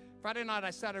 Friday night, I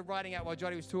started writing out while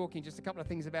Jody was talking just a couple of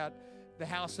things about the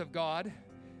house of God.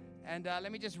 And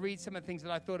let me just read some of the things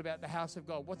that I thought about the house of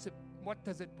God. What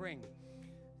does it bring?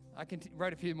 I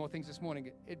wrote a few more things this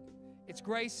morning. Its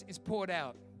grace is poured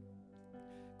out.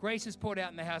 Grace is poured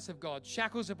out in the house of God.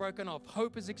 Shackles are broken off.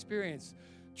 Hope is experienced.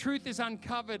 Truth is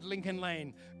uncovered, Lincoln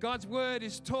Lane. God's word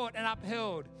is taught and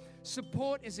upheld.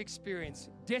 Support is experienced.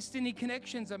 Destiny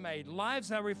connections are made.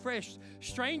 Lives are refreshed.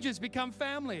 Strangers become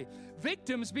family.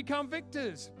 Victims become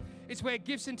victors. It's where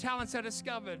gifts and talents are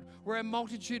discovered, where a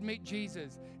multitude meet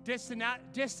Jesus.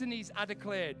 Destinies are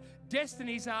declared.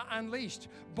 Destinies are unleashed.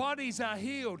 Bodies are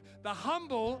healed. The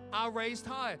humble are raised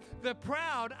high. The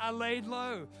proud are laid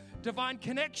low. Divine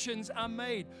connections are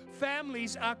made.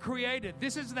 Families are created.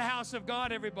 This is the house of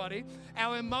God, everybody.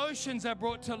 Our emotions are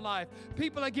brought to life.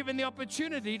 People are given the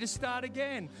opportunity to start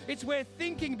again. It's where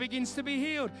thinking begins to be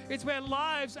healed. It's where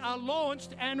lives are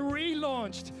launched and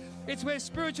relaunched. It's where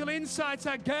spiritual insights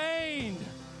are gained.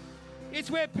 It's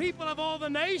where people of all the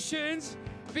nations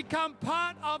become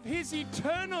part of His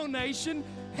eternal nation,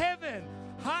 heaven.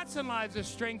 Hearts and lives are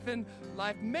strengthened.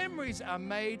 Life memories are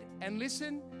made. And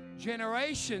listen,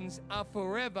 generations are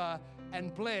forever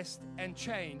and blessed and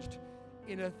changed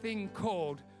in a thing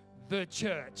called the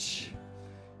church.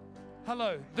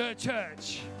 Hello, the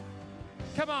church.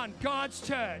 Come on, God's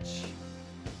church.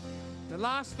 The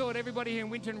last thought, everybody here in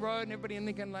Winton Road and everybody in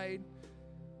Lincoln Lane,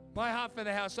 my heart for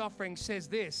the house offering says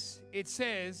this. It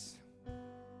says,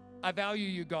 I value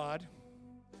you, God.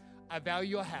 I value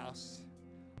your house.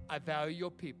 I value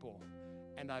your people.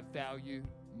 And I value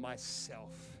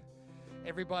myself.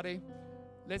 Everybody,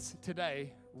 let's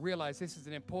today realize this is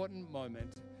an important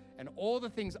moment. And all the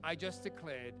things I just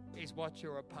declared is what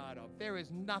you're a part of. There is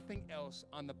nothing else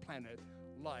on the planet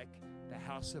like the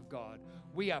house of God.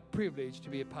 We are privileged to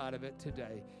be a part of it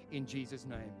today in Jesus'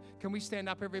 name. Can we stand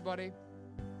up, everybody?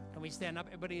 Can we stand up,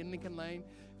 everybody in Lincoln Lane?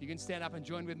 If you can stand up and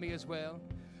join with me as well.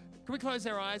 Can we close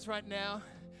our eyes right now?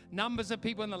 Numbers of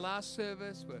people in the last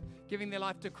service were giving their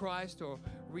life to Christ or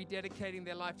rededicating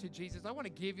their life to Jesus. I want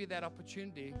to give you that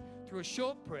opportunity through a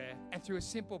short prayer and through a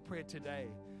simple prayer today.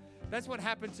 That's what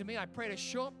happened to me. I prayed a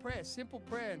short prayer, simple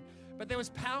prayer, but there was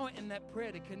power in that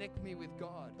prayer to connect me with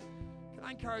God. Can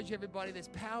I encourage everybody, there's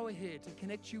power here to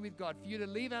connect you with God, for you to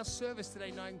leave our service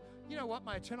today knowing, you know what,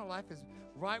 my eternal life is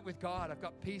right with God. I've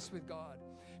got peace with God.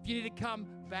 If you need to come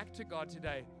back to God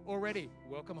today, already,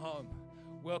 welcome home.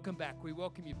 Welcome back. We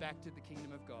welcome you back to the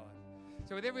kingdom of God.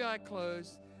 So with every eye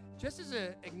closed, just as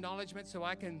an acknowledgement so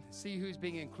I can see who's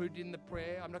being included in the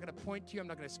prayer, I'm not going to point to you. I'm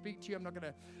not going to speak to you. I'm not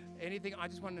going to anything. I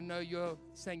just want to know you're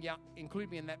saying, yeah, include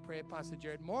me in that prayer, Pastor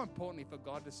Jared. More importantly, for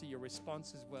God to see your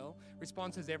response as well.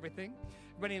 Response is everything.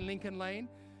 Everybody in Lincoln Lane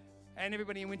and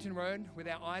everybody in Winton Road, with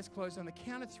our eyes closed, on the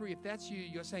count of three, if that's you,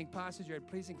 you're saying, Pastor Jared,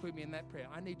 please include me in that prayer.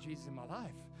 I need Jesus in my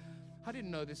life. I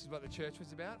didn't know this is what the church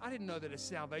was about. I didn't know that a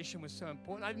salvation was so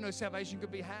important. I didn't know salvation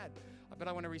could be had. But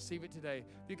I want to receive it today.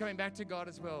 If you're coming back to God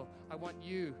as well, I want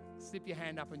you to slip your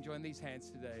hand up and join these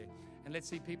hands today. And let's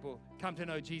see people come to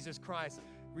know Jesus Christ.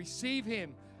 Receive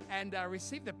Him and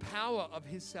receive the power of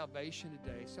His salvation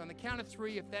today. So on the count of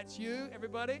three, if that's you,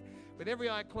 everybody, with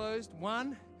every eye closed.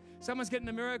 1, someone's getting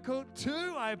a miracle.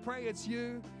 2, I pray it's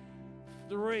you.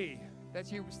 3,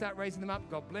 that's you. Start raising them up.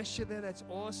 God bless you there. That's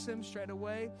awesome straight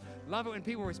away. Love it when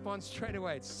people respond straight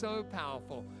away. It's so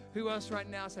powerful. Who else right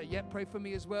now? Say, yeah, pray for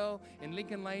me as well. In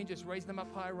Lincoln Lane, just raise them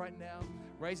up high right now.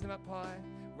 Raise them up high.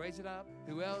 Raise it up.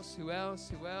 Who else? Who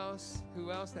else? Who else?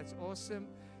 Who else? That's awesome.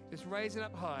 Just raise it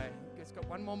up high. Just got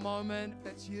one more moment. If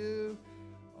that's you.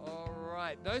 All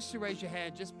right. Those who raise your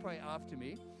hand, just pray after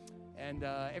me. And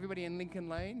everybody in Lincoln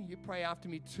Lane, you pray after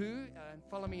me too, and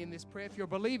follow me in this prayer. If you're a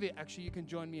believer, actually, you can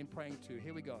join me in praying too.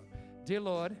 Here we go. Dear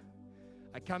Lord,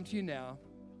 I come to you now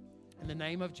in the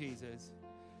name of Jesus,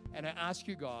 and I ask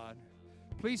you, God,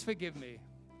 please forgive me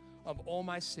of all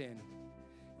my sin.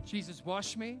 Jesus,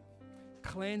 wash me,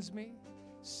 cleanse me,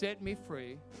 set me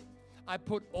free. I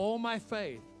put all my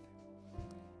faith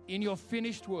in your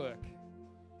finished work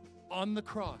on the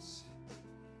cross.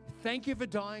 Thank you for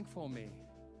dying for me.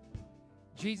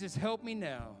 Jesus, help me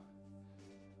now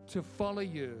to follow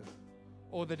you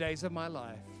all the days of my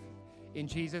life. In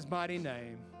Jesus' mighty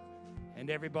name. And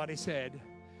everybody said,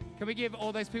 can we give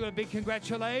all those people a big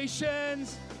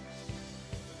congratulations?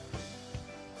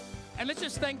 And let's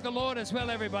just thank the Lord as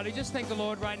well, everybody. Just thank the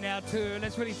Lord right now too.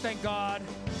 Let's really thank God.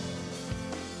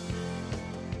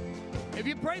 If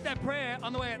you prayed that prayer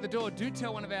on the way out the door, do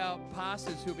tell one of our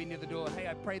pastors who'll be near the door, hey,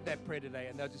 I prayed that prayer today,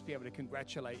 and they'll just be able to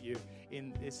congratulate you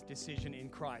in this decision in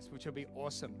Christ, which will be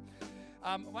awesome.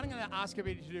 What I'm going to ask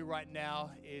everybody to do right now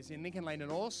is in Lincoln Lane,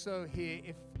 and also here,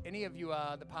 if any of you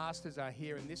are the pastors are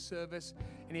here in this service,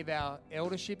 any of our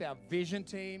eldership, our vision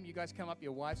team, you guys come up,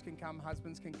 your wives can come,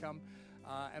 husbands can come.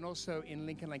 And also in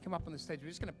Lincoln Lane, come up on the stage. We're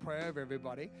just going to pray over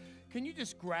everybody. Can you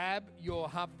just grab your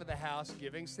Hub for the House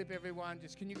giving slip, everyone?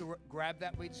 Just can you grab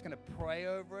that? We're just going to pray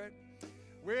over it.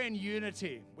 We're in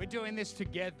unity. We're doing this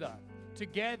together.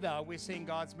 Together, we're seeing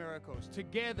God's miracles.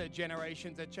 Together,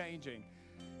 generations are changing.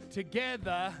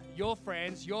 Together, your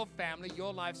friends, your family,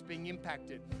 your life's being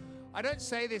impacted. I don't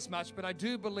say this much, but I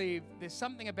do believe there's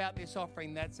something about this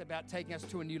offering that's about taking us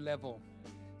to a new level.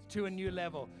 To a new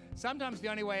level. Sometimes the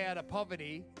only way out of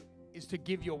poverty is to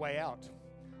give your way out.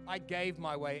 I gave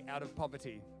my way out of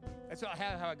poverty. That's not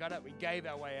how I got it. We gave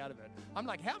our way out of it. I'm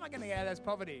like, how am I going to get out of this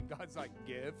poverty? And God's like,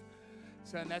 give.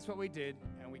 So and that's what we did,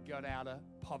 and we got out of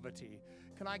poverty.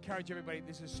 Can I encourage everybody,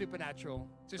 this is supernatural.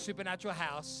 It's a supernatural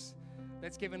house.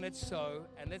 Let's give and let's sow,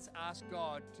 and let's ask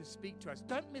God to speak to us.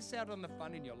 Don't miss out on the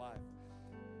fun in your life.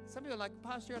 Some people are like,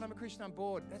 Pastor, I'm a Christian, I'm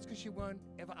bored. That's because you won't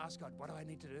ever ask God, what do I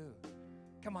need to do?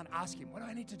 Come on, ask him, what do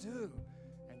I need to do?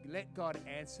 And let God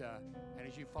answer. And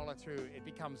as you follow through, it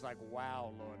becomes like,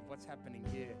 wow, Lord, what's happening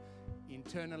here?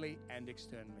 Internally and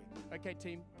externally. Okay,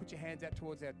 team, put your hands out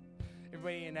towards that.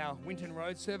 Everybody in our Winton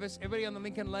Road service, everybody on the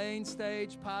Lincoln Lane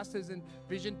stage, pastors and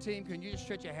vision team, can you just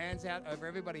stretch your hands out over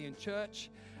everybody in church?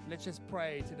 Let's just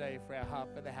pray today for our Heart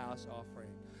for the House offering.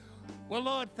 Well,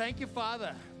 Lord, thank you,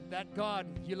 Father, that God,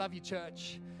 you love your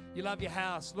church. You love your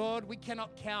house. Lord, we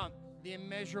cannot count the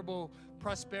immeasurable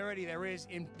prosperity there is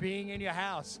in being in your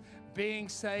house, being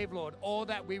saved, Lord, all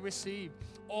that we receive,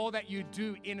 all that you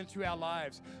do in and through our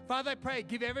lives. Father, I pray,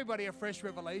 give everybody a fresh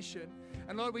revelation.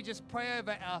 And Lord, we just pray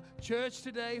over our church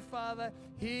today, Father,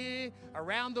 here,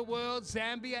 around the world,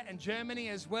 Zambia and Germany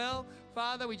as well.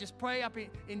 Father, we just pray up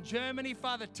in Germany,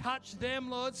 Father, touch them,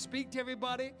 Lord, speak to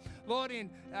everybody. Lord, in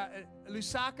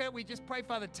Lusaka, we just pray,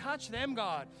 Father, touch them,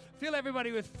 God. Fill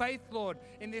everybody with faith, Lord,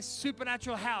 in this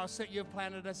supernatural house that you've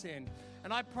planted us in.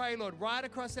 And I pray, Lord, right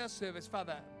across our service,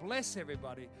 Father, bless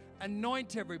everybody,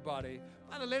 anoint everybody.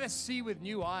 Father, let us see with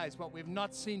new eyes what we've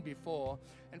not seen before.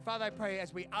 And Father, I pray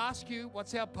as we ask you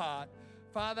what's our part,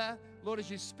 Father, Lord, as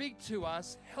you speak to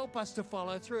us, help us to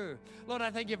follow through. Lord,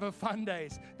 I thank you for fun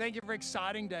days. Thank you for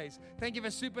exciting days. Thank you for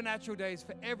supernatural days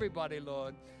for everybody,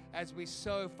 Lord, as we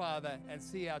sow, Father, and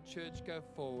see our church go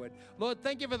forward. Lord,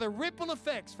 thank you for the ripple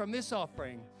effects from this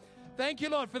offering. Thank you,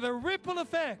 Lord, for the ripple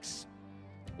effects.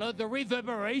 Lord, the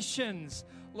reverberations,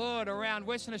 Lord, around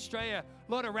Western Australia.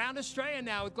 Lord, around Australia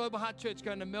now with Global Heart Church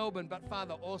going to Melbourne, but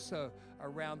Father, also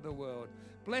around the world.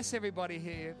 Bless everybody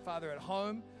here, Father, at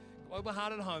home, Global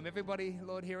Heart at home, everybody,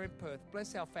 Lord, here in Perth.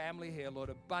 Bless our family here, Lord,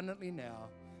 abundantly now.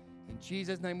 In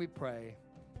Jesus' name we pray.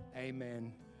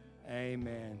 Amen.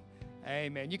 Amen.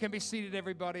 Amen. You can be seated,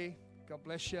 everybody. God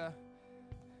bless you.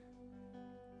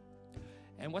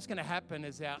 And what's going to happen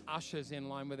is our ushers, in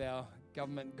line with our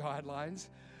government guidelines,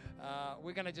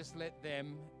 we're going to just let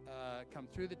them come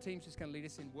through. The team's just going to lead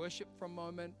us in worship for a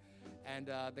moment, and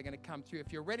they're going to come through.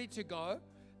 If you're ready to go,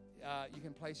 you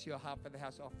can place your Heart for the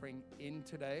House offering in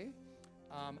today.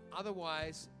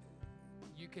 Otherwise,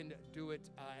 you can do it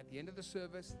at the end of the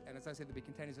service, and as I said, there'll be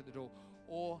containers at the door.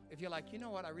 Or if you're like, you know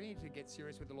what, I really need to get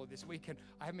serious with the Lord this week, and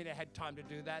I haven't had time to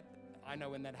do that. I know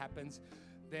when that happens.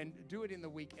 Then do it in the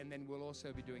week, and then we'll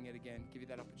also be doing it again. Give you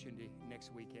that opportunity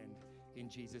next weekend in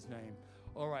Jesus' name.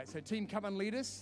 All right, so team, come and lead us.